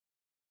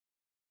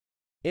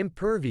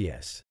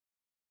Impervious.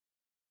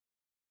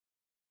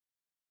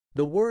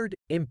 The word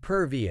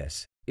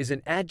impervious is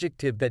an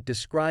adjective that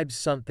describes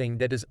something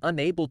that is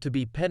unable to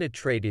be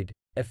penetrated,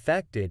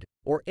 affected,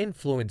 or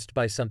influenced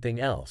by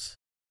something else.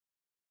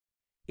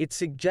 It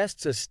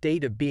suggests a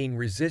state of being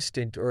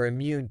resistant or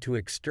immune to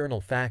external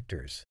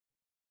factors.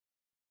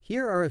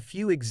 Here are a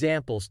few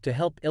examples to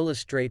help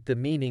illustrate the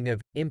meaning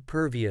of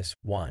impervious.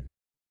 1.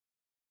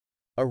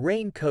 A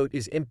raincoat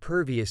is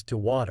impervious to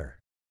water.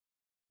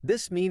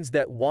 This means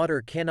that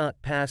water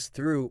cannot pass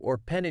through or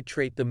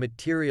penetrate the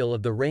material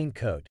of the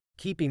raincoat,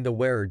 keeping the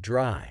wearer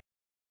dry.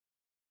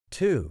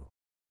 2.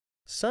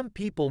 Some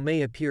people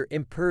may appear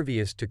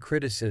impervious to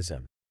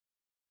criticism.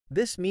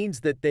 This means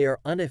that they are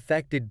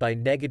unaffected by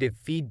negative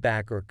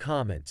feedback or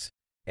comments,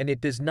 and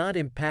it does not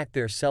impact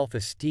their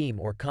self-esteem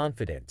or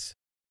confidence.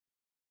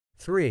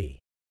 3.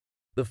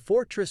 The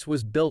fortress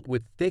was built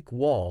with thick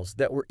walls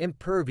that were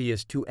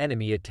impervious to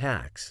enemy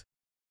attacks.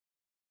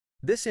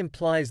 This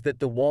implies that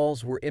the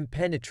walls were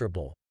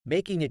impenetrable,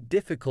 making it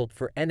difficult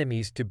for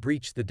enemies to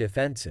breach the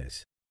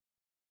defenses.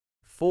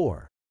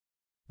 4.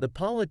 The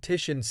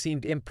politician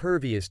seemed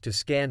impervious to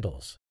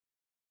scandals.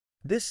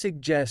 This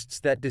suggests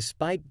that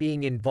despite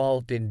being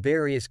involved in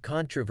various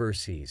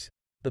controversies,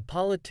 the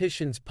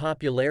politician's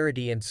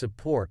popularity and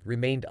support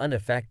remained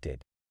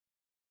unaffected.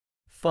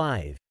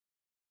 5.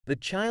 The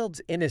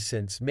child's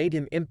innocence made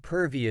him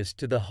impervious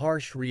to the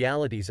harsh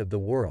realities of the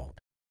world.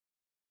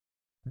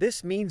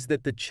 This means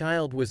that the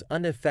child was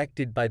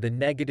unaffected by the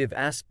negative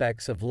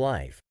aspects of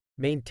life,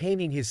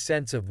 maintaining his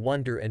sense of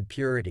wonder and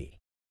purity.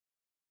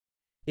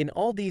 In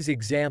all these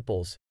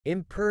examples,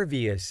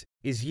 impervious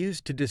is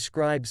used to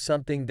describe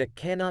something that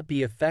cannot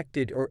be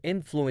affected or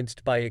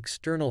influenced by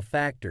external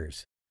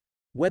factors,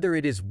 whether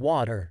it is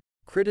water,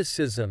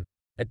 criticism,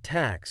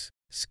 attacks,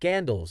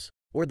 scandals,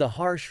 or the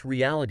harsh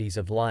realities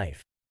of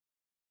life.